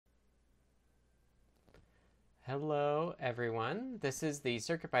Hello, everyone. This is the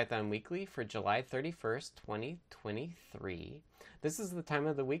CircuitPython Weekly for July 31st, 2023. This is the time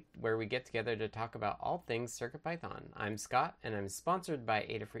of the week where we get together to talk about all things CircuitPython. I'm Scott, and I'm sponsored by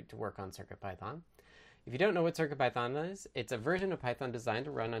Adafruit to work on CircuitPython. If you don't know what CircuitPython is, it's a version of Python designed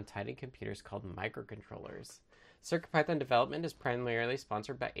to run on tiny computers called microcontrollers. CircuitPython development is primarily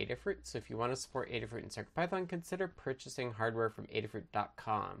sponsored by Adafruit, so if you want to support Adafruit and CircuitPython, consider purchasing hardware from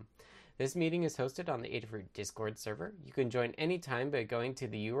adafruit.com. This meeting is hosted on the Adafruit Discord server. You can join anytime by going to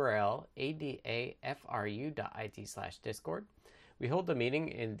the URL adafru.it/discord. We hold the meeting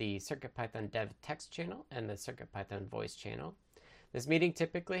in the CircuitPython Dev text channel and the CircuitPython voice channel. This meeting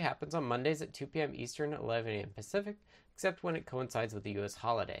typically happens on Mondays at 2 p.m. Eastern, 11 a.m. Pacific, except when it coincides with the U.S.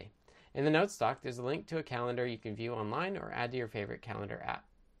 holiday. In the notes doc, there's a link to a calendar you can view online or add to your favorite calendar app.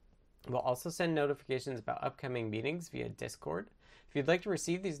 We'll also send notifications about upcoming meetings via Discord. If you'd like to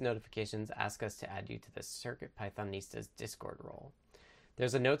receive these notifications, ask us to add you to the CircuitPythonistas Discord role.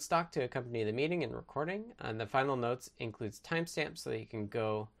 There's a notes doc to accompany the meeting and recording, and the final notes includes timestamps so that you can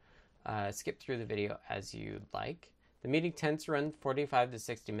go skip through the video as you'd like. The meeting tends to run 45 to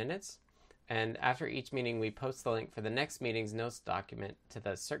 60 minutes, and after each meeting, we post the link for the next meeting's notes document to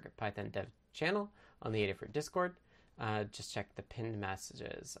the CircuitPython Dev channel on the Adafruit Discord. Just check the pinned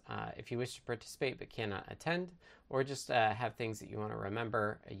messages. If you wish to participate but cannot attend, or just have things that you want to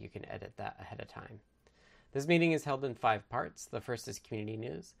remember, you can edit that ahead of time. This meeting is held in 5 parts. The first is community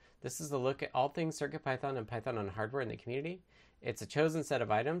news. This is a look at all things CircuitPython and Python on hardware in the community. It's a chosen set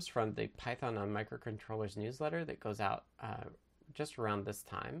of items from the Python on Microcontrollers newsletter that goes out just around this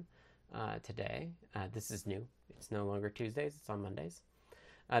time today. This is new. It's no longer Tuesdays, it's on Mondays.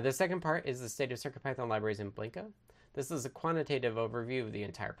 The second part is the state of CircuitPython libraries in Blinka. This is a quantitative overview of the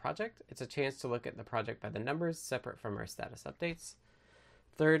entire project. It's a chance to look at the project by the numbers, separate from our status updates.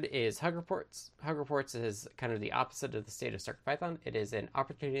 Third is Hug Reports. Hug Reports is kind of the opposite of the state of CircuitPython. It is an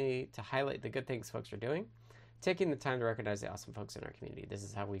opportunity to highlight the good things folks are doing, taking the time to recognize the awesome folks in our community. This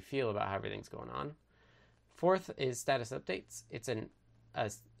is how we feel about how everything's going on. Fourth is Status Updates. It's an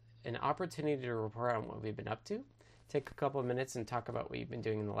opportunity to report on what we've been up to. Take a couple of minutes and talk about what you've been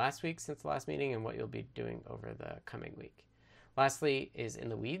doing in the last week since the last meeting and what you'll be doing over the coming week. Lastly is In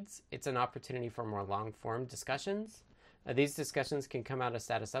the Weeds. It's an opportunity for more long-form discussions. These discussions can come out of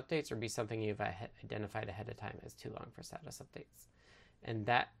status updates or be something you've identified ahead of time as too long for status updates. And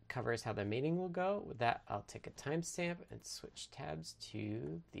that covers how the meeting will go. With that, I'll take a timestamp and switch tabs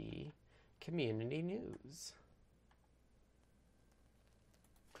to the community news.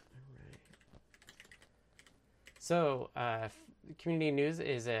 So, community news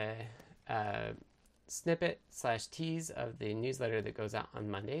is a snippet/tease of the newsletter that goes out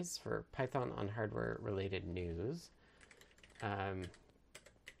on Mondays for Python on hardware related news.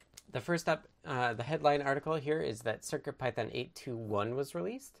 The first up, the headline article here is that CircuitPython 8.2.1 was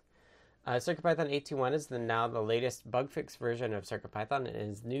released. CircuitPython 8.2.1 is now the latest bug fix version of CircuitPython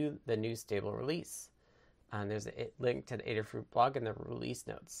and is the new stable release. There's a link to the Adafruit blog in the release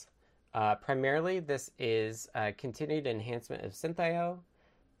notes. Primarily, this is continued enhancement of SynthIO,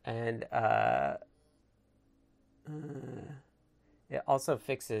 and it also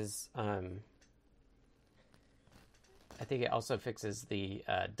fixes, I think it also fixes the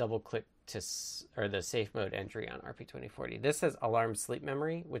double click or the safe mode entry on RP2040. This has alarm sleep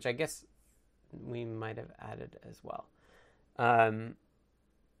memory, which I guess we might have added as well.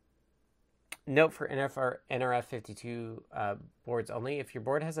 Note for NRF52 boards only, if your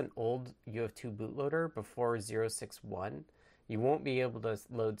board has an old UF2 bootloader before 0.6.1, you won't be able to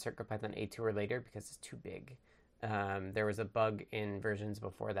load CircuitPython 8.2 or later because it's too big. There was a bug in versions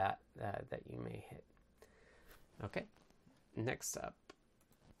before that that you may hit. Okay, next up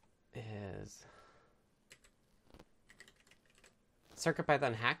is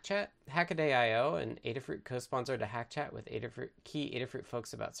CircuitPython Hack Chat. Hackaday.io and Adafruit co-sponsored a hack chat with key Adafruit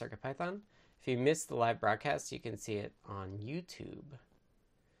folks about CircuitPython. If you missed the live broadcast, you can see it on YouTube.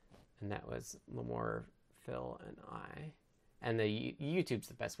 And that was Lamore, Phil, and I. And the YouTube's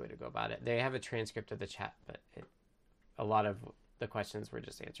the best way to go about it. They have a transcript of the chat, but a lot of the questions were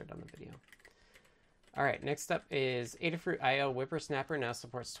just answered on the video. All right, next up is Adafruit IO Whippersnapper now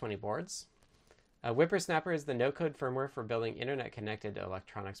supports 20 boards. Whippersnapper is the no-code firmware for building internet-connected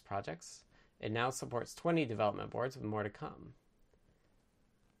electronics projects. It now supports 20 development boards with more to come.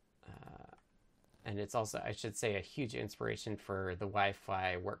 And it's also, I should say, a huge inspiration for the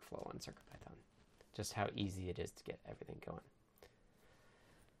Wi-Fi workflow on CircuitPython. Just how easy it is to get everything going.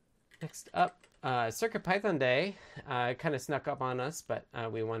 Next up, CircuitPython Day kind of snuck up on us, but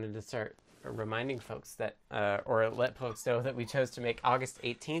we wanted to start reminding folks that, or let folks know that we chose to make August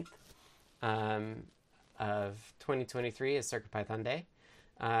 18th of 2023 is CircuitPython Day.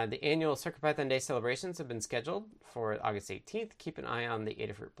 The annual CircuitPython Day celebrations have been scheduled for August 18th. Keep an eye on the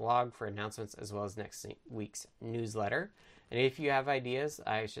Adafruit blog for announcements as well as next week's newsletter. And if you have ideas,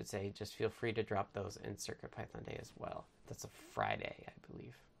 I should say, just feel free to drop those in CircuitPython Day as well. That's a Friday, I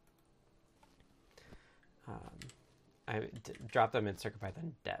believe. I dropped them in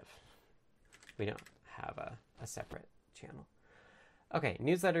CircuitPython Dev. We don't have a separate channel. Okay,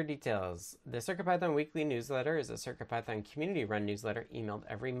 newsletter details. The CircuitPython Weekly Newsletter is a CircuitPython community-run newsletter emailed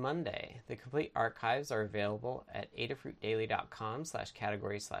every Monday. The complete archives are available at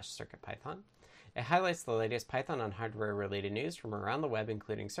adafruitdaily.com/category/CircuitPython. It highlights the latest Python on hardware-related news from around the web,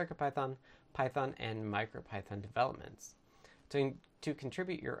 including CircuitPython, Python, and MicroPython developments. To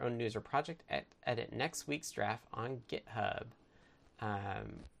contribute your own news or project, edit next week's draft on GitHub.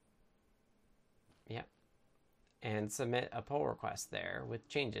 And submit a pull request there with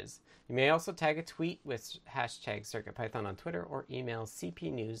changes. You may also tag a tweet with hashtag CircuitPython on Twitter or email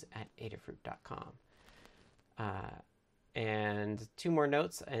cpnews@adafruit.com. And two more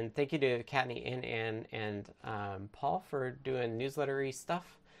notes, and thank you to Kattni, Ann, and Paul for doing newslettery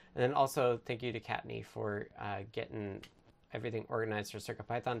stuff. And then also thank you to Kattni for getting everything organized for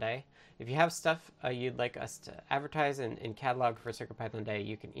CircuitPython Day. If you have stuff you'd like us to advertise and catalog for CircuitPython Day,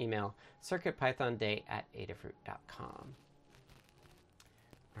 you can email circuitpythonday@adafruit.com.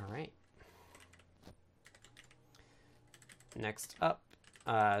 All right. Next up,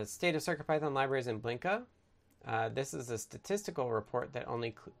 State of CircuitPython Libraries in Blinka. This is a statistical report that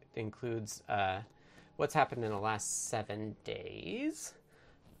only includes what's happened in the last 7 days.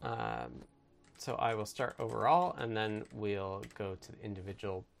 So I will start overall, and then we'll go to the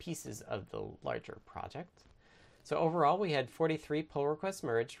individual pieces of the larger project. So overall, we had 43 pull requests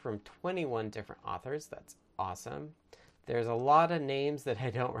merged from 21 different authors. That's awesome. There's a lot of names that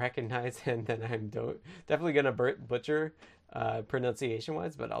I don't recognize, and that I'm definitely going to butcher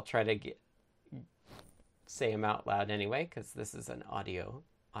pronunciation-wise, but I'll try to say them out loud anyway, because this is an audio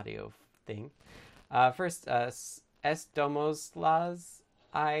thing. First, S. Domoslas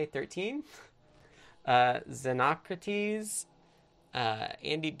I-13. Xenocrates,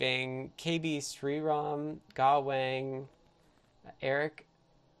 Andy Bing, KB Sriram, Ga Wang, Eric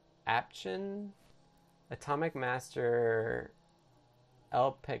Apchin, Atomic Master,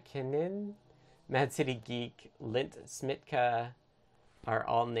 El Pekinin, Mad City Geek, Lint Smitka are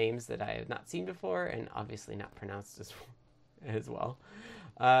all names that I have not seen before and obviously not pronounced as well.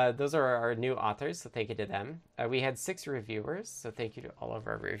 Those are our new authors, so thank you to them. We had 6 reviewers, so thank you to all of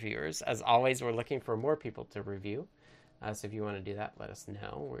our reviewers. As always, we're looking for more people to review. So if you want to do that, let us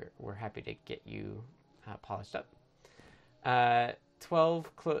know. We're happy to get you polished up.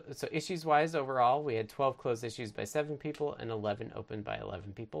 12 so issues-wise overall, we had 12 closed issues by 7 people and 11 open by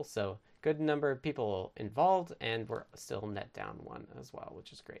 11 people. So good number of people involved, and we're still net down 1 as well,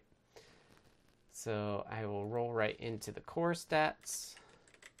 which is great. So I will roll right into the core stats.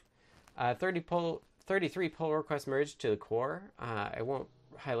 33 pull requests merged to the core. I won't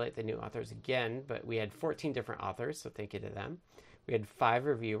highlight the new authors again, but we had 14 different authors, so thank you to them. We had 5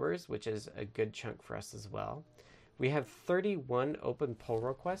 reviewers, which is a good chunk for us as well. We have 31 open pull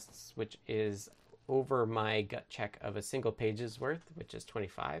requests, which is over my gut check of a single page's worth, which is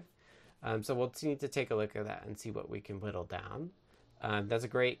 25. So we'll need to take a look at that and see what we can whittle down. That's a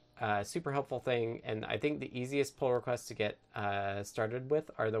great, super helpful thing, and I think the easiest pull requests to get started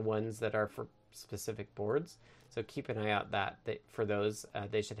with are the ones that are for specific boards. So keep an eye out that for those,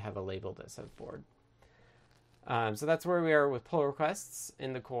 they should have a label that says board. So that's where we are with pull requests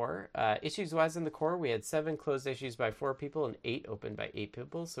in the core. Issues-wise in the core, we had 7 closed issues by 4 people and 8 open by 8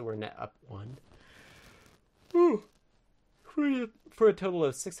 people, so we're net up 1. Whew. For a total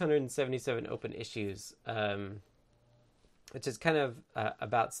of 677 open issues. Which is kind of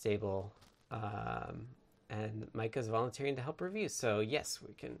about stable, and Micah's volunteering to help review. So yes,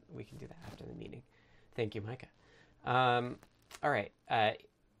 we can do that after the meeting. Thank you, Micah. All right,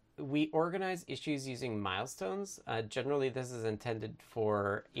 we organize issues using milestones. Generally, this is intended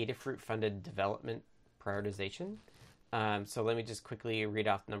for Adafruit-funded development prioritization. So let me just quickly read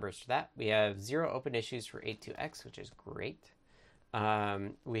off numbers for that. We have 0 open issues for 8.2x, which is great.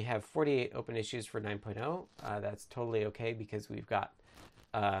 We have 48 open issues for 9.0. That's totally okay because we've got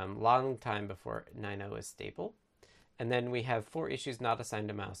long time before 9.0 is stable. And then we have 4 issues not assigned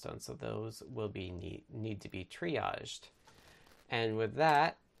to milestones, so those will be need to be triaged. And with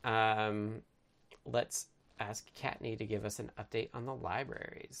that, let's ask Kattni to give us an update on the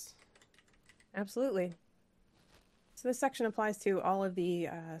libraries. Absolutely. So this section applies to all of the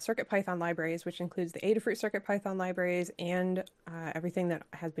CircuitPython libraries, which includes the Adafruit CircuitPython libraries and everything that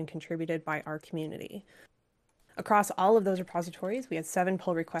has been contributed by our community. Across all of those repositories, we had 7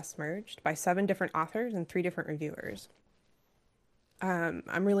 pull requests merged by 7 different authors and 3 different reviewers.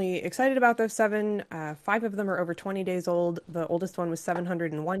 I'm really excited about those 7. 5 of them are over 20 days old. The oldest one was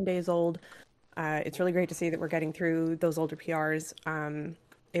 701 days old. It's really great to see that we're getting through those older PRs.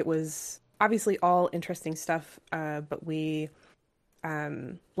 It was obviously all interesting stuff, but we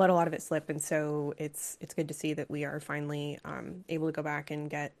let a lot of it slip, and so it's good to see that we are finally able to go back and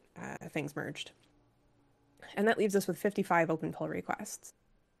get things merged. And that leaves us with 55 open pull requests.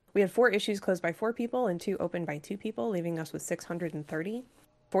 We had 4 issues closed by 4 people and 2 opened by 2 people, leaving us with 630.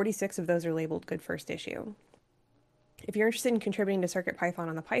 46 of those are labeled good first issue. If you're interested in contributing to CircuitPython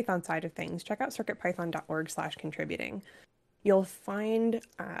on the Python side of things, check out circuitpython.org/contributing. You'll find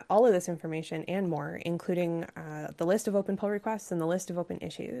all of this information and more, including the list of open pull requests and the list of open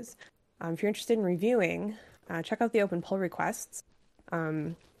issues. If you're interested in reviewing, check out the open pull requests.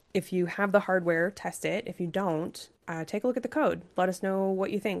 If you have the hardware, test it. If you don't, take a look at the code. Let us know what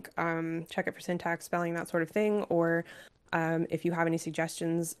you think. Check it for syntax, spelling, that sort of thing. Or if you have any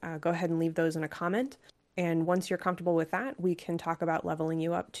suggestions, go ahead and leave those in a comment. And once you're comfortable with that, we can talk about leveling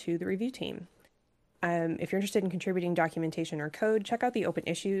you up to the review team. If you're interested in contributing documentation or code, check out the open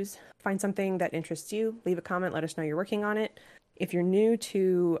issues. Find something that interests you, leave a comment, let us know you're working on it. If you're new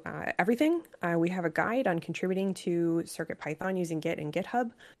to everything, we have a guide on contributing to CircuitPython using Git and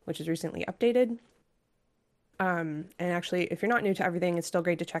GitHub, which is recently updated. And actually, if you're not new to everything, it's still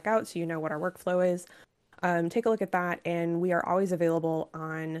great to check out so you know what our workflow is. Take a look at that, and we are always available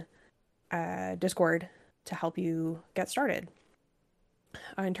on Discord to help you get started.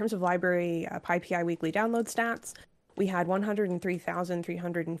 In terms of library PyPI weekly download stats, we had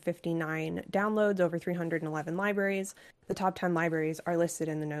 103,359 downloads over 311 libraries. The top 10 libraries are listed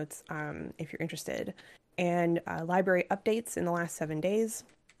in the notes if you're interested. And library updates in the last 7 days.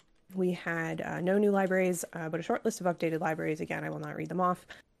 We had no new libraries, but a short list of updated libraries. Again, I will not read them off.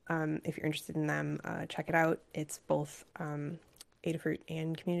 If you're interested in them, check it out. It's both Adafruit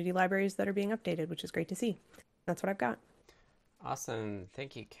and community libraries that are being updated, which is great to see. That's what I've got. Awesome.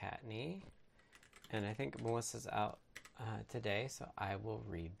 Thank you, Katney. And I think Melissa's out today, so I will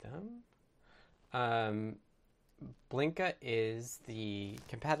read them. Blinka is the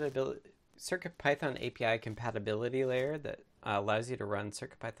CircuitPython API compatibility layer that allows you to run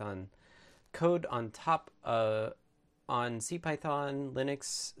CircuitPython code on top of on CPython,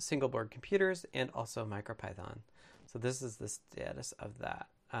 Linux, single board computers, and also MicroPython. So this is the status of that.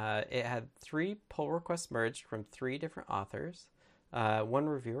 It had 3 pull requests merged from 3 different authors, 1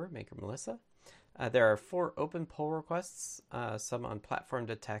 reviewer, Maker Melissa. There are 4 open pull requests, some on Platform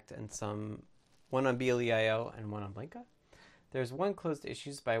Detect and one on BLEIO and 1 on Blinka. There's 1 closed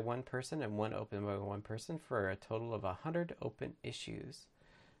issues by 1 person and 1 open by 1 person for a total of 100 open issues.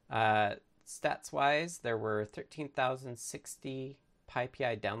 Stats-wise, there were 13,060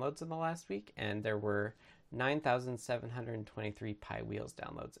 PyPI downloads in the last week, and there were 9,723 PyWheels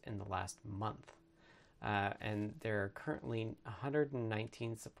downloads in the last month. And there are currently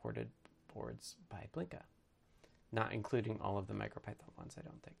 119 supported boards by Blinka, not including all of the MicroPython ones, I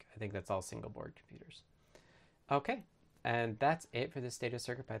don't think. I think that's all single board computers. Okay, and that's it for the state of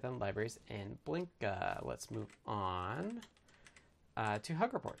CircuitPython libraries and Blinka. Let's move on to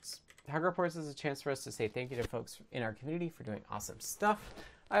Hug Reports. Hug Reports is a chance for us to say thank you to folks in our community for doing awesome stuff.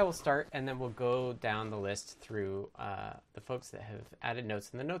 I will start, and then we'll go down the list through the folks that have added notes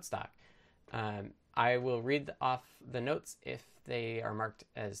in the notes doc. I will read off the notes if they are marked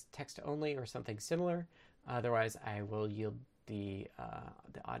as text only or something similar. Otherwise, I will yield the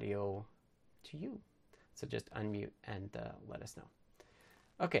audio to you. So just unmute and let us know.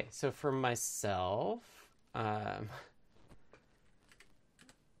 Okay, so for myself, time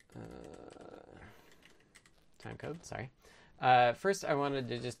code, sorry. First, I wanted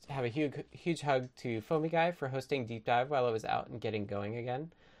to just have a huge hug to Foamy Guy for hosting Deep Dive while I was out and getting going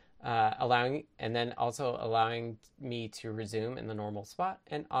again, allowing me to resume in the normal spot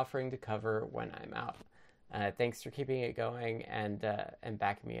and offering to cover when I'm out. Thanks for keeping it going and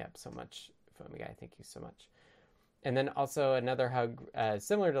backing me up so much, Foamy Guy. Thank you so much. And then also another hug,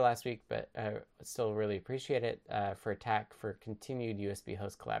 similar to last week, but still really appreciate it, for Attack for continued USB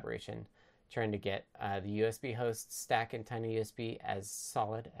host collaboration, trying to get the USB host stack in TinyUSB as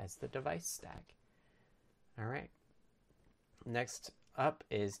solid as the device stack. All right. Next up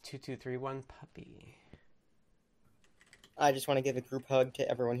is 2231 Puppy. I just want to give a group hug to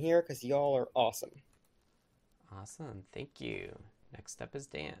everyone here because y'all are awesome. Awesome. Thank you. Next up is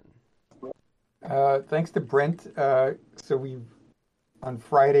Dan. Thanks to Brent. On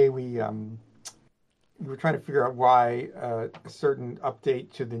Friday we were trying to figure out why a certain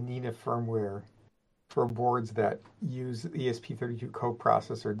update to the Nina firmware for boards that use the ESP32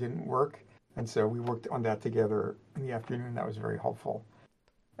 coprocessor didn't work, and so we worked on that together in the afternoon. That was very helpful.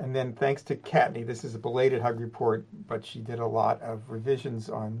 And then thanks to Katney, this is a belated Hug report, but she did a lot of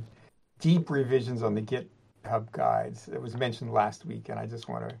deep revisions on the GitHub guides. It was mentioned last week, and I just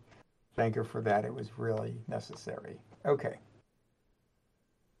want to thank her for that. It was really necessary. Okay.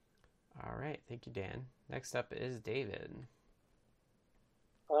 All right. Thank you, Dan. Next up is David.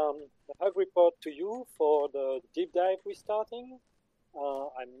 A hug report to you for the deep dive we're starting.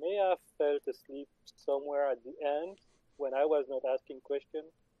 I may have fell asleep somewhere at the end when I was not asking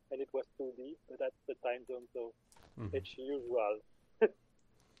questions, and it was too deep, but that's the time zone, so it's usual.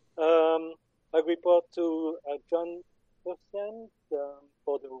 Hug report to John Percent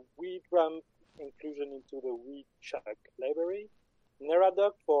for the weed ramp inclusion into the weed chuck library.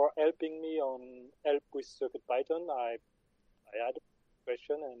 Neradoc for helping me on help with CircuitPython. I had a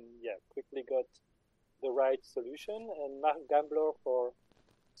question and quickly got the right solution. And Mark Gambler for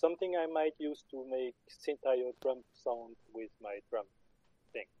something I might use to make synth.io drum sound with my drum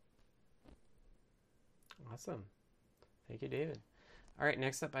thing. Awesome. Thank you, David. All right,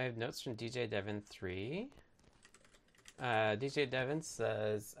 next up I have notes from DJ Devon 3. DJ Devon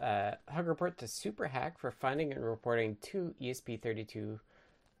says, Hug report to Superhack for finding and reporting 2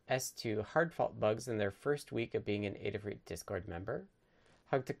 ESP32S2 hard fault bugs in their first week of being an Adafruit Discord member.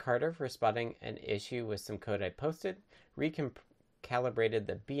 Hug to Carter for spotting an issue with some code I posted. Recalibrated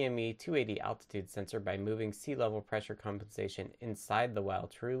the BME 280 altitude sensor by moving sea level pressure compensation inside the while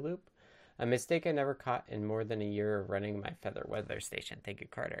true loop. A mistake I never caught in more than a year of running my Feather weather station. Thank you,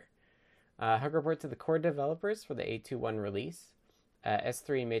 Carter. Hug report to the core developers for the 8.2.1 release.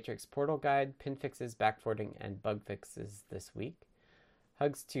 S3 Matrix portal guide, pin fixes, backforwarding, and bug fixes this week.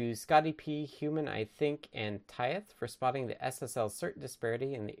 Hugs to Scotty P, Human I Think, and Tyeth for spotting the SSL cert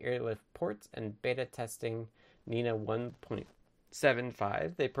disparity in the airlift ports and beta testing Nina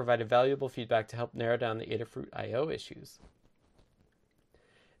 1.75. They provided valuable feedback to help narrow down the Adafruit I/O issues.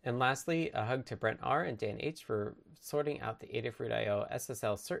 And lastly, a hug to Brent R. and Dan H. for sorting out the Adafruit I/O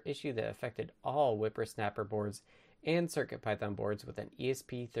SSL cert issue that affected all Whippersnapper boards and CircuitPython boards with an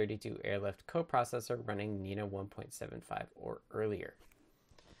ESP32 airlift coprocessor running Nina 1.75 or earlier.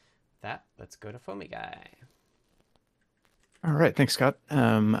 Let's go to Foamy Guy. All right, thanks, Scott.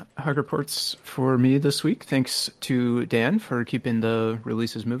 Hug reports for me this week. Thanks to Dan for keeping the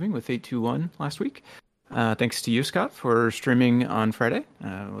releases moving with 8.2.1 last week. Thanks to you, Scott, for streaming on Friday.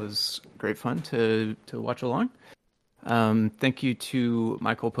 It was great fun to watch along. Thank you to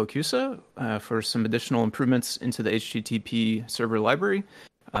Michael Pocusa for some additional improvements into the HTTP server library.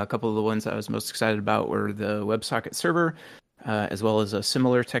 A couple of the ones I was most excited about were the WebSocket server, as well as a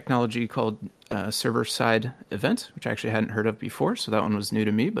similar technology called server-side event, which I actually hadn't heard of before, so that one was new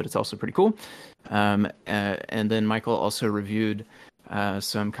to me, but it's also pretty cool. And then Michael also reviewed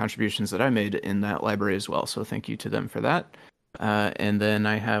some contributions that I made in that library as well, so thank you to them for that. And then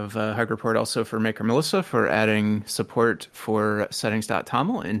I have a hug report also for Maker Melissa for adding support for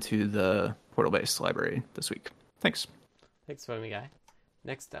settings.toml into the portal-based library this week. Thanks. Thanks, Foamy Guy.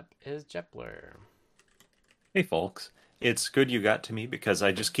 Next up is Jepler. Hey, folks. It's good you got to me because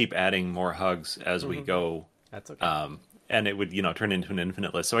I just keep adding more hugs as we go. That's okay. And it would, turn into an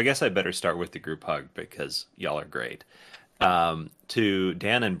infinite list. So I guess I better start with the group hug because y'all are great. To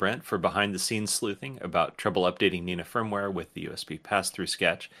Dan and Brent for behind-the-scenes sleuthing about trouble updating Nina firmware with the USB pass-through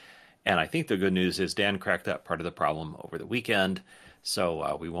sketch. And I think the good news is Dan cracked that part of the problem over the weekend,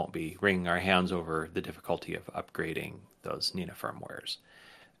 so we won't be wringing our hands over the difficulty of upgrading those Nina firmwares.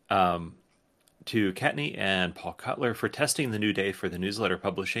 To Katney and Paul Cutler for testing the new day for the newsletter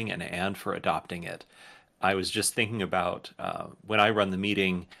publishing and for adopting it. I was just thinking about when I run the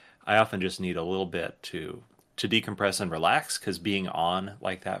meeting, I often just need a little bit to decompress and relax because being on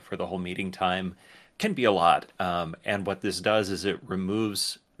like that for the whole meeting time can be a lot. And what this does is it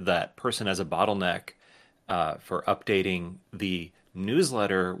removes that person as a bottleneck for updating the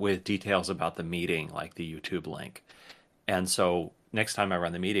newsletter with details about the meeting, like the YouTube link. And so next time I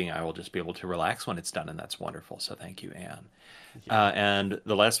run the meeting, I will just be able to relax when it's done, and that's wonderful. So thank you, Anne. And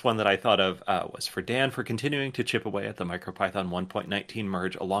the last one that I thought of was for Dan for continuing to chip away at the MicroPython 1.19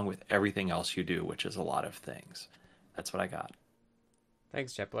 merge along with everything else you do, which is a lot of things. That's what I got.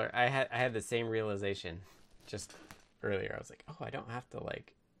 Thanks, Jepler. I had the same realization just earlier. I was like, oh, I don't have to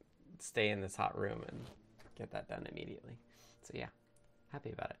stay in this hot room and get that done immediately. So yeah,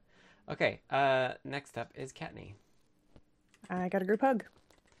 happy about it. Okay, next up is Katney. I got a group hug.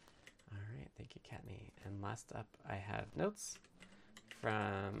 All right, Thank you, Katney. And last up, I have notes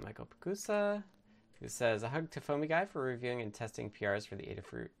from Michael Pacusa, who says, a hug to Foamy Guy for reviewing and testing PRs for the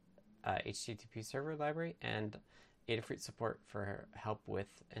Adafruit HTTP server library, and Adafruit support for help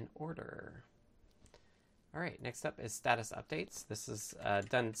with an order. All right, next up is status updates. This is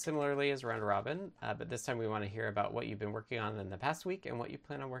done similarly as Round Robin, but this time we want to hear about what you've been working on in the past week and what you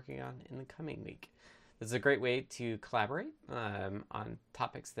plan on working on in the coming week. This is a great way to collaborate on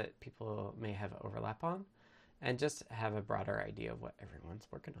topics that people may have overlap on and just have a broader idea of what everyone's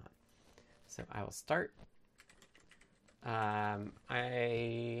working on. So I will start.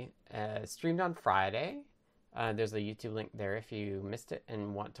 I streamed on Friday. There's a YouTube link there if you missed it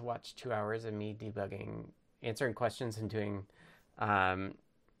and want to watch 2 hours of me debugging, answering questions and doing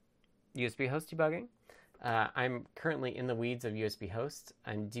USB host debugging. I'm currently in the weeds of USB host.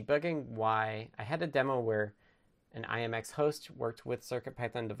 I'm debugging why I had a demo where an IMX host worked with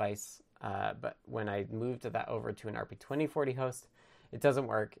CircuitPython device, but when I moved that over to an RP2040 host, it doesn't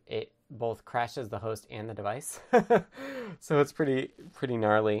work. It both crashes the host and the device. So it's pretty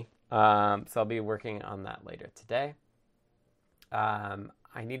gnarly. So I'll be working on that later today. I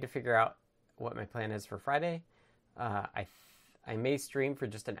need to figure out what my plan is for Friday. I may stream for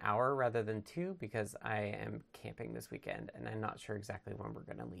just an hour rather than 2 because I am camping this weekend and I'm not sure exactly when we're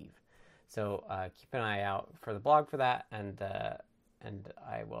going to leave. So keep an eye out for the blog for that, and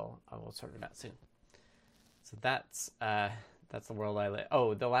I will sort it out soon. So that's the world I live.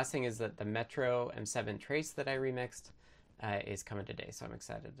 Oh, the last thing is that the Metro M7 Trace that I remixed is coming today, so I'm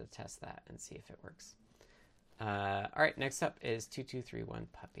excited to test that and see if it works. All right, next up is 2231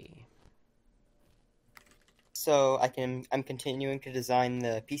 Puppy. So I'm continuing to design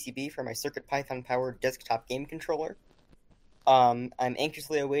the PCB for my CircuitPython powered desktop game controller. I'm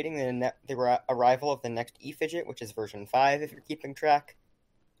anxiously awaiting the arrival of the next eFidget, which is version 5 if you're keeping track.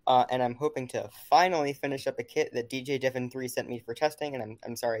 And I'm hoping to finally finish up a kit that DJ Devon 3 sent me for testing, and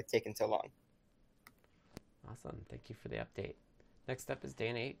I'm sorry it's taken so long. Awesome, thank you for the update. Next up is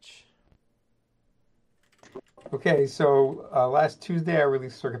Dan H. Okay, so last Tuesday I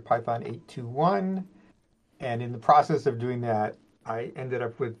released CircuitPython 8.2.1, and in the process of doing that, I ended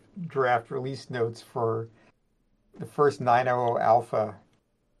up with draft release notes for the first 9.0 alpha,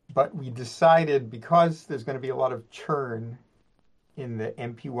 but we decided because there's going to be a lot of churn in the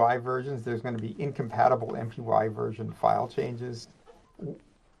MPY versions, there's going to be incompatible MPY version file changes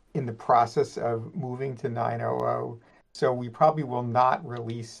in the process of moving to 9.0. So we probably will not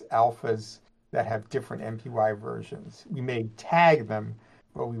release alphas that have different MPY versions. We may tag them,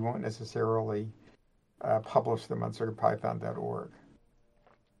 but we won't necessarily publish them on CircuitPython.org.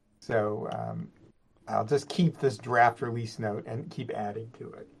 So I'll just keep this draft release note and keep adding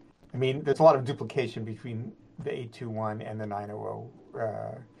to it. I mean, there's a lot of duplication between the 8.2.1 and the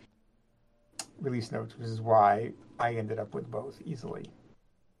 9.0 release notes, which is why I ended up with both easily.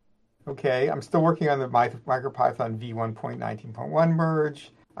 Okay, I'm still working on the MicroPython v1.19.1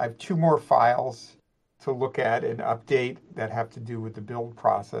 merge. I have 2 more files to look at and update that have to do with the build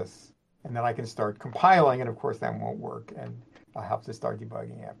process. And then I can start compiling, and of course that won't work, and I'll have to start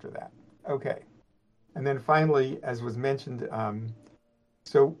debugging after that. Okay. And then finally, as was mentioned,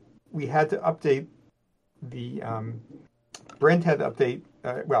 so we had to update the, Brent had to update,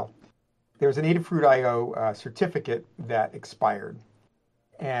 there was an Adafruit IO certificate that expired.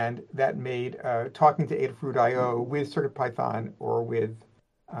 And that made talking to Adafruit IO with CircuitPython or with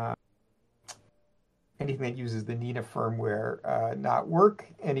anything that uses the Nina firmware not work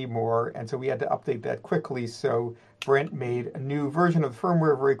anymore. And so we had to update that quickly. So Brent made a new version of the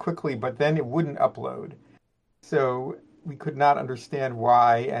firmware very quickly, but then it wouldn't upload. So we could not understand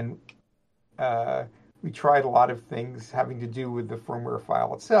why. And we tried a lot of things having to do with the firmware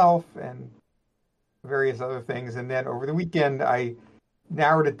file itself and various other things. And then over the weekend, I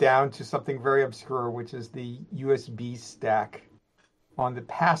narrowed it down to something very obscure, which is the USB stack on the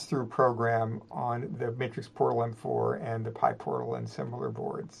pass-through program on the Matrix Portal M4 and the Pi Portal and similar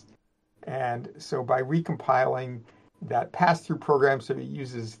boards. And so by recompiling that pass-through program so it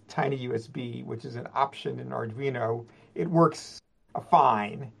uses tiny USB, which is an option in Arduino, it works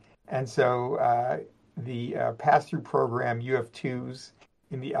fine. And so the pass-through program UF2s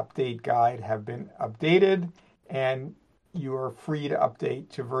in the update guide have been updated, and you are free to update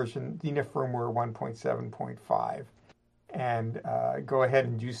to version Nina firmware 1.7.5. And go ahead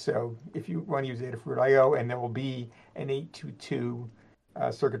and do so if you want to use Adafruit IO, and there will be an 8.2.2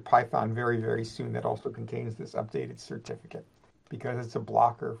 CircuitPython very, very soon that also contains this updated certificate because it's a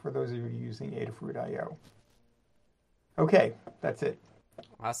blocker for those of you using Adafruit IO. Okay, that's it.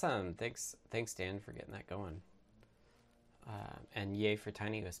 Awesome. Thanks, Dan, for getting that going. And yay for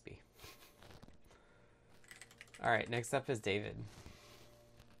Tiny USB. All right, next up is David.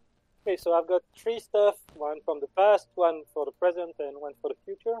 Okay, so I've got three stuff, one from the past, one for the present, and one for the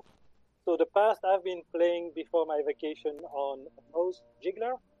future. So the past, I've been playing before my vacation on a mouse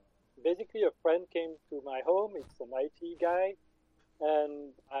jiggler. Basically, a friend came to my home. It's an IT guy,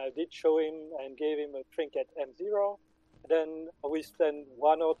 and I did show him and gave him a Trinket M0. Then we spent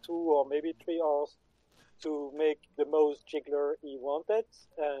 1 or 2 or maybe 3 hours to make the mouse jiggler he wanted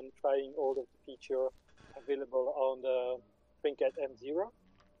and trying all of the features available on the Trinket M0.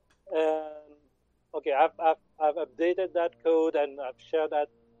 And okay, I've updated that code and I've shared that.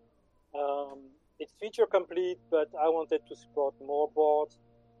 It's feature complete, but I wanted to support more boards.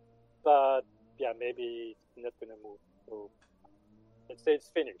 But yeah, maybe it's not gonna move. So let's say it's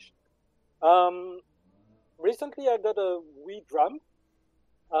finished. Recently, I got a Wii drum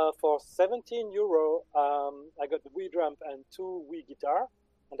for €17. I got the Wii drum and 2 Wii guitar,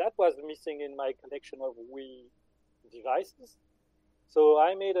 and that was missing in my collection of Wii devices. So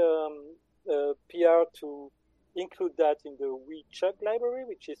I made a PR to include that in the Wii Chuck library,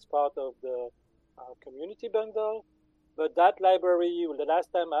 which is part of the community bundle. But that library, the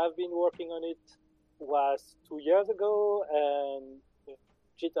last time I've been working on it was 2 years ago, and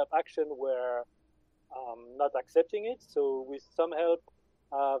GitHub Action were not accepting it. So with some help,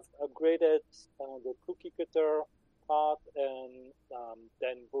 I've upgraded the cookie cutter part, and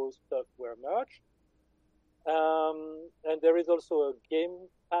then both stuff were merged. And there is also a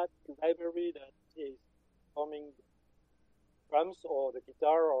gamepad library that is forming drums or the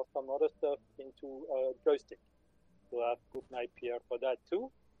guitar or some other stuff into a joystick. So I've put my PR for that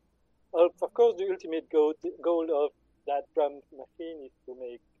too. Of course, the ultimate goal of that drum machine is to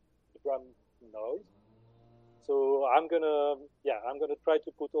make the drum noise. So I'm gonna try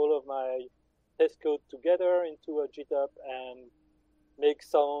to put all of my test code together into a GitHub and make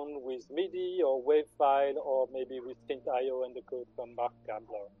sound with MIDI or WAV file or maybe with Synth.io and the code from Mark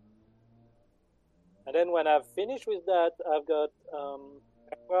Gambler. And then when I've finished with that, I've got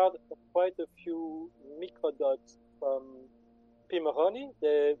acquired quite a few microdots from Pimoroni.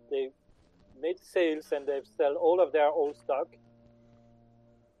 They made sales and they've sold all of their old stock.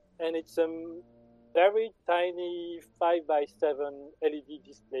 And it's a very tiny 5x7 LED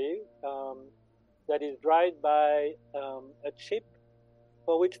display that is driven by a chip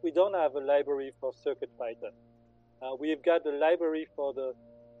for which we don't have a library for CircuitPython. We've got the library for the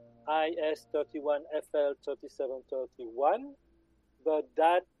IS31FL3731, but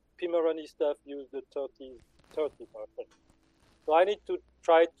that Pimoroni stuff used the 30%. So I need to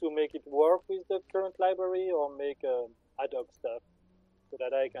try to make it work with the current library or make ad hoc stuff so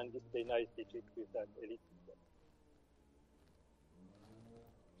that I can display nice digits with that LED.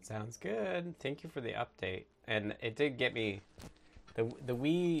 Sounds good. Thank you for the update. And it did get me the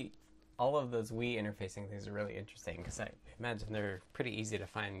Wii. All of those Wii interfacing things are really interesting because I imagine they're pretty easy to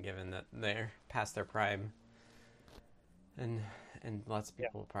find given that they're past their prime, and lots of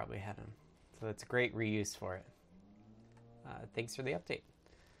people probably had them. So it's a great reuse for it. Thanks for the update.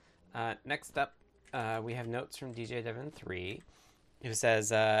 Next up, we have notes from DJ Devon 3, who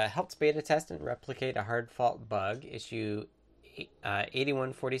says helps beta test and replicate a hard fault bug. Issue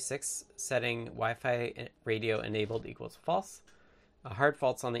 8146 setting Wi-Fi radio enabled equals false. Hard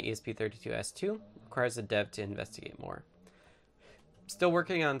faults on the ESP32S2 requires a dev to investigate more. Still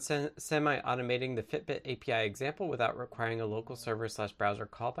working on semi-automating the Fitbit API example without requiring a local server/browser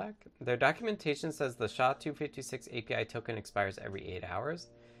callback. Their documentation says the SHA-256 API token expires every 8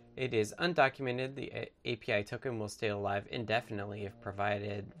 hours. It is undocumented. The API token will stay alive indefinitely if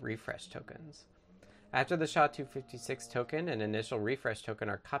provided refresh tokens. After the SHA-256 token and initial refresh token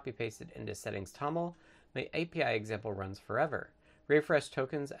are copy-pasted into settings toml, the API example runs forever. Refresh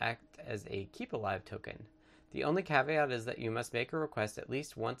tokens act as a keep alive token. The only caveat is that you must make a request at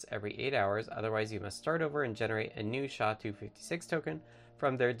least once every 8 hours, otherwise you must start over and generate a new SHA-256 token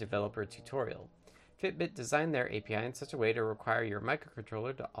from their developer tutorial. Fitbit designed their API in such a way to require your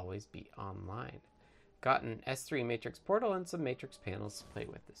microcontroller to always be online. Got an S3 matrix portal and some matrix panels to play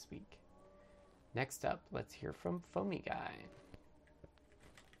with this week. Next up, let's hear from Foamy Guy.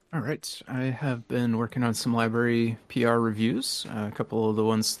 All right, I have been working on some library PR reviews. A couple of the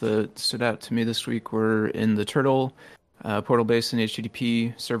ones that stood out to me this week were in the Turtle, portal-based and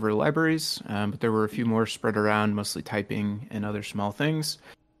HTTP server libraries, but there were a few more spread around, mostly typing and other small things.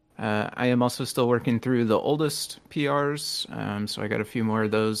 I am also still working through the oldest PRs, so I got a few more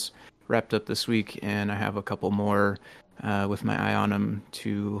of those wrapped up this week, and I have a couple more with my eye on them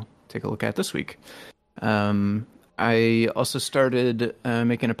to take a look at this week. I also started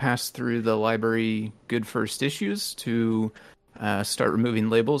making a pass through the library good first issues to start removing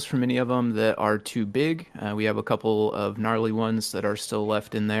labels from any of them that are too big. We have a couple of gnarly ones that are still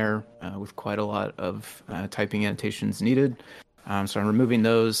left in there with quite a lot of typing annotations needed. So I'm removing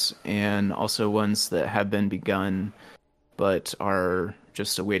those, and also ones that have been begun but are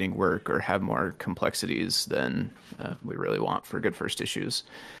just awaiting work or have more complexities than we really want for good first issues.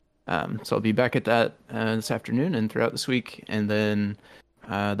 So I'll be back at that this afternoon and throughout this week. And then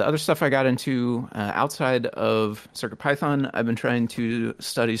the other stuff I got into outside of CircuitPython, I've been trying to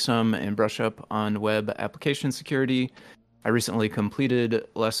study some and brush up on web application security. I recently completed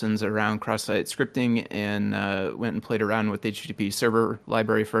lessons around cross-site scripting and went and played around with HTTP server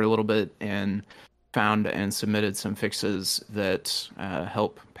library for a little bit and found and submitted some fixes that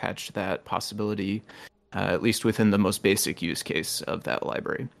help patch that possibility, at least within the most basic use case of that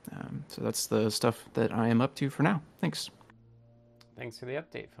library. So that's the stuff that I am up to for now. Thanks. Thanks for the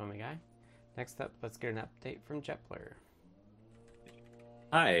update, Foamy Guy. Next up, let's get an update from Jepler.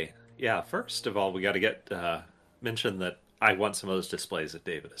 Hi. Yeah, first of all, we got to get mention that I want some of those displays that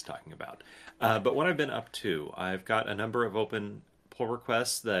David is talking about. But what I've been up to, I've got a number of open pull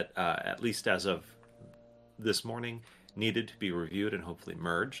requests that, at least as of this morning, needed to be reviewed and hopefully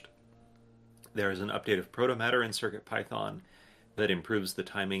merged. There is an update of ProtoMatter in CircuitPython that improves the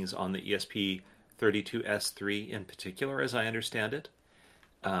timings on the ESP32S3 in particular, as I understand it.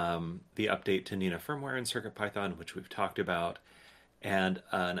 The update to Nina firmware in CircuitPython, which we've talked about, and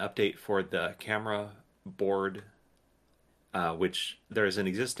an update for the camera board, which there is an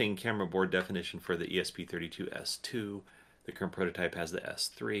existing camera board definition for the ESP32S2. The current prototype has the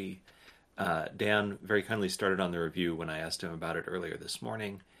S3. Dan very kindly started on the review when I asked him about it earlier this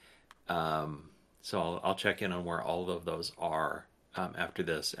morning. So I'll check in on where all of those are after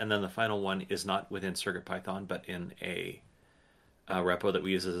this. And then the final one is not within CircuitPython, but in a repo that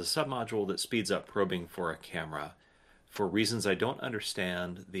we use as a submodule that speeds up probing for a camera. For reasons I don't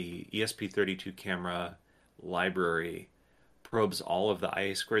understand, the ESP32 camera library probes all of the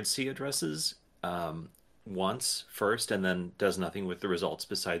IA2C addresses once first, and then does nothing with the results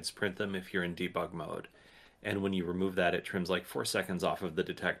besides print them if you're in debug mode. And when you remove that, it trims like 4 seconds off of the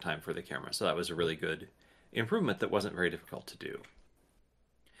detect time for the camera. So that was a really good improvement that wasn't very difficult to do.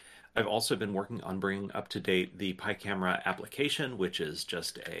 I've also been working on bringing up to date the PyCamera application, which is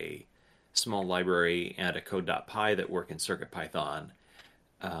just a small library and a code.py that work in CircuitPython.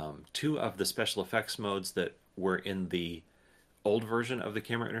 Two of the special effects modes that were in the old version of the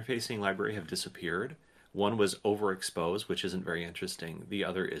camera interfacing library have disappeared. One was overexpose, which isn't very interesting. The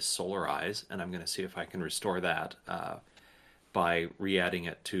other is solarize, and I'm going to see if I can restore that by re-adding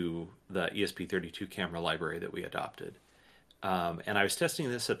it to the ESP32 camera library that we adopted. And I was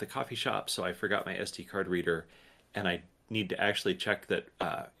testing this at the coffee shop, so I forgot my SD card reader, and I need to actually check that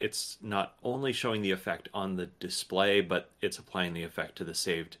it's not only showing the effect on the display, but it's applying the effect to the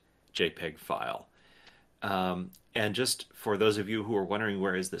saved JPEG file. And just for those of you who are wondering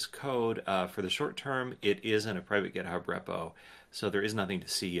where is this code, for the short term, it is in a private GitHub repo, so there is nothing to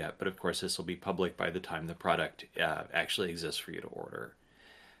see yet. But of course, this will be public by the time the product actually exists for you to order.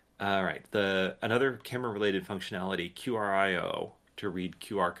 All right, another camera-related functionality, QRIO, to read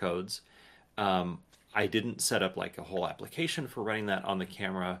QR codes. I didn't set up like a whole application for running that on the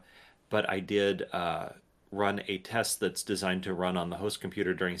camera, but I did run a test that's designed to run on the host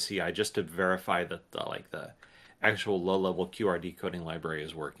computer during CI just to verify that the actual low-level QR decoding library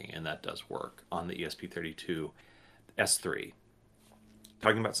is working, and that does work on the ESP32 S3.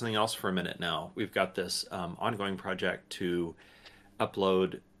 Talking about something else for a minute now, we've got this ongoing project to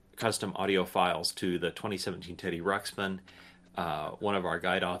upload custom audio files to the 2017 Teddy Ruxpin. One of our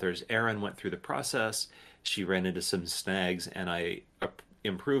guide authors, Erin, went through the process. She ran into some snags, and I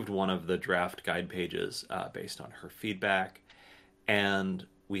improved one of the draft guide pages based on her feedback. And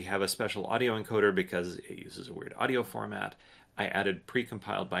we have a special audio encoder because it uses a weird audio format. I added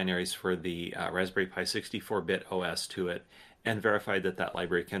pre-compiled binaries for the Raspberry Pi 64-bit OS to it and verified that that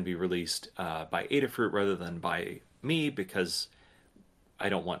library can be released by Adafruit rather than by me, because I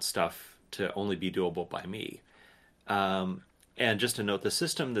don't want stuff to only be doable by me. And just to note, the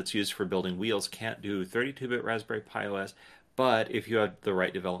system that's used for building wheels can't do 32-bit Raspberry Pi OS, but if you have the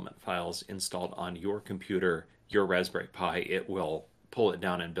right development files installed on your computer, your Raspberry Pi, it will pull it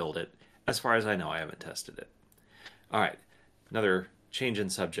down and build it. As far as I know, I haven't tested it. All right, another change in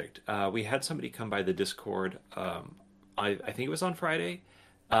subject. We had somebody come by the Discord, I think it was on Friday,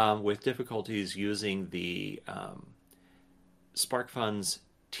 with difficulties using the SparkFun's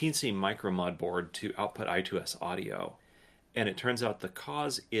Teensy Micromod board to output I2S audio. And it turns out the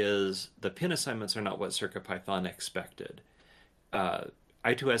cause is the pin assignments are not what CircuitPython expected.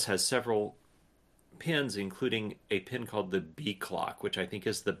 I2S has several pins, including a pin called the B clock, which I think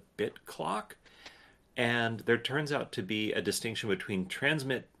is the bit clock. And there turns out to be a distinction between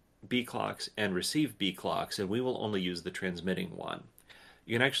transmit B clocks and receive B clocks, and we will only use the transmitting one.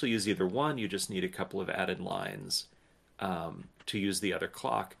 You can actually use either one, you just need a couple of added lines to use the other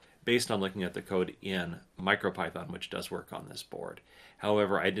clock, based on looking at the code in MicroPython, which does work on this board.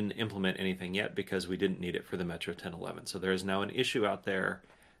 However, I didn't implement anything yet because we didn't need it for the Metro 1011. So there is now an issue out there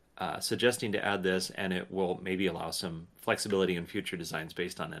suggesting to add this, and it will maybe allow some flexibility in future designs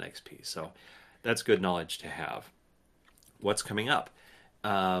based on NXP. So that's good knowledge to have. What's coming up?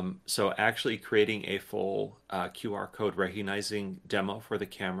 So actually creating a full QR code recognizing demo for the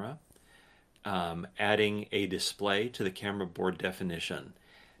camera, adding a display to the camera board definition.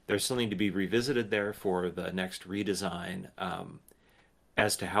 There's something to be revisited there for the next redesign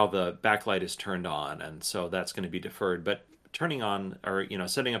as to how the backlight is turned on, and so that's going to be deferred. But turning on, or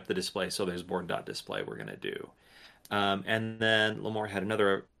setting up the display so there's board.display we're going to do. And then Lamore had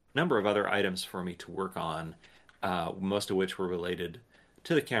another number of other items for me to work on, most of which were related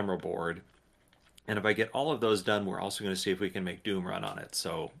to the camera board. And if I get all of those done, we're also going to see if we can make Doom run on it.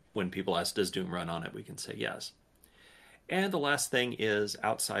 So when people ask, does Doom run on it, we can say yes. And the last thing is,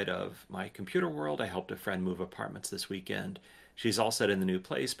 outside of my computer world, I helped a friend move apartments this weekend. She's all set in the new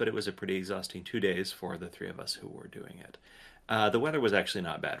place, but it was a pretty exhausting 2 days for the three of us who were doing it. The weather was actually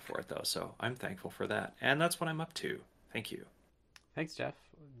not bad for it, though, so I'm thankful for that. And that's what I'm up to. Thank you. Thanks, Jeff.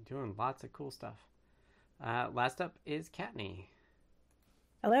 Doing lots of cool stuff. Last up is Kattni.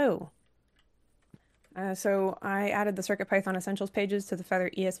 Hello. So I added the CircuitPython Essentials pages to the Feather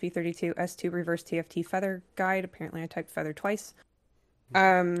ESP32 S2 Reverse TFT Feather guide. Apparently I typed Feather twice.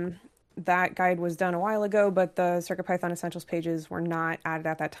 That guide was done a while ago, but the CircuitPython Essentials pages were not added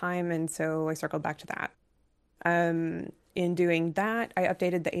at that time, and so I circled back to that. In doing that, I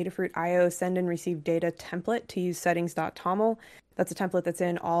updated the Adafruit IO send and receive data template to use settings.toml. That's a template that's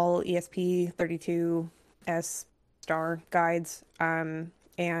in all ESP32S star guides.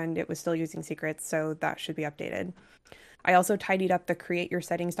 And it was still using secrets, so that should be updated. I also tidied up the create your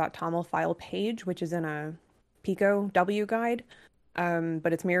settings.toml file page, which is in a Pico W guide,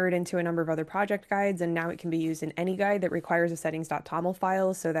 but it's mirrored into a number of other project guides, and now it can be used in any guide that requires a settings.toml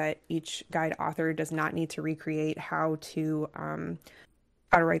file, so that each guide author does not need to recreate how to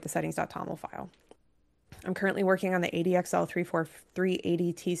write the settings.toml file. I'm currently working on the ADXL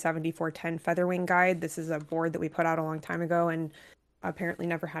 34380T7410 Featherwing guide. This is a board that we put out a long time ago and apparently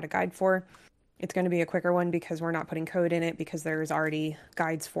never had a guide for. It's going to be a quicker one because we're not putting code in it, because there's already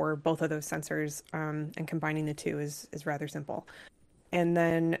guides for both of those sensors, and combining the two is rather simple. And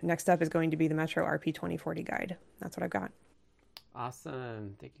then next up is going to be the Metro RP2040 guide. That's what I've got.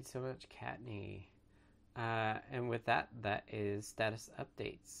 Awesome. Thank you so much, Kattni. And with that, that is status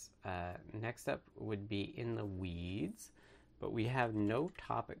updates. Next up would be In the Weeds, but we have no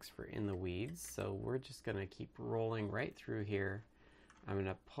topics for In the Weeds, so we're just going to keep rolling right through here. I'm going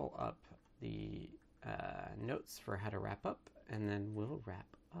to pull up the notes for how to wrap up, and then we'll wrap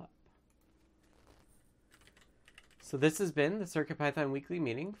up. So this has been the CircuitPython weekly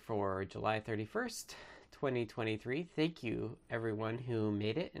meeting for July 31st, 2023. Thank you, everyone who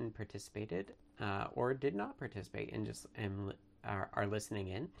made it and participated, or did not participate and just are listening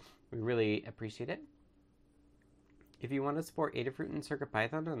in. We really appreciate it. If you want to support Adafruit and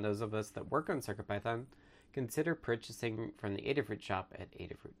CircuitPython, and those of us that work on CircuitPython, consider purchasing from the Adafruit shop at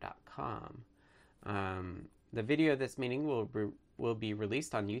adafruit.com. The video of this meeting will be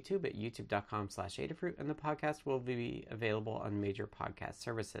released on YouTube at youtube.com/Adafruit, and the podcast will be available on major podcast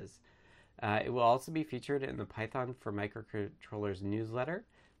services. It will also be featured in the Python for Microcontrollers newsletter.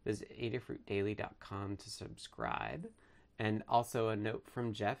 Visit adafruitdaily.com to subscribe. And also a note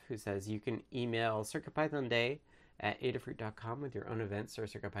from Jeff, who says you can email CircuitPython Day at adafruit.com with your own events for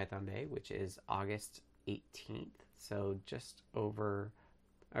CircuitPython Day, which is August 18th, so just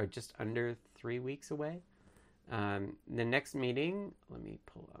under 3 weeks away. The next meeting, let me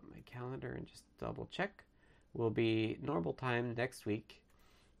pull up my calendar and just double check, will be normal time next week,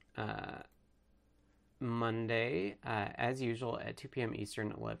 Monday, as usual at 2 p.m.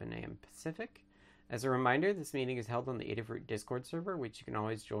 Eastern, 11 a.m. Pacific. As a reminder, this meeting is held on the Adafruit Discord server, which you can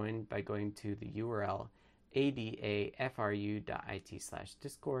always join by going to the URL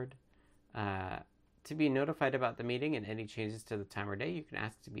adafru.it/discord. To be notified about the meeting and any changes to the time or day, you can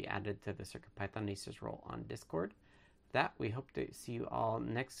ask to be added to the CircuitPythonistas role on Discord. With that, we hope to see you all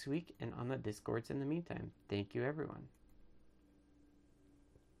next week and on the Discords in the meantime. Thank you, everyone.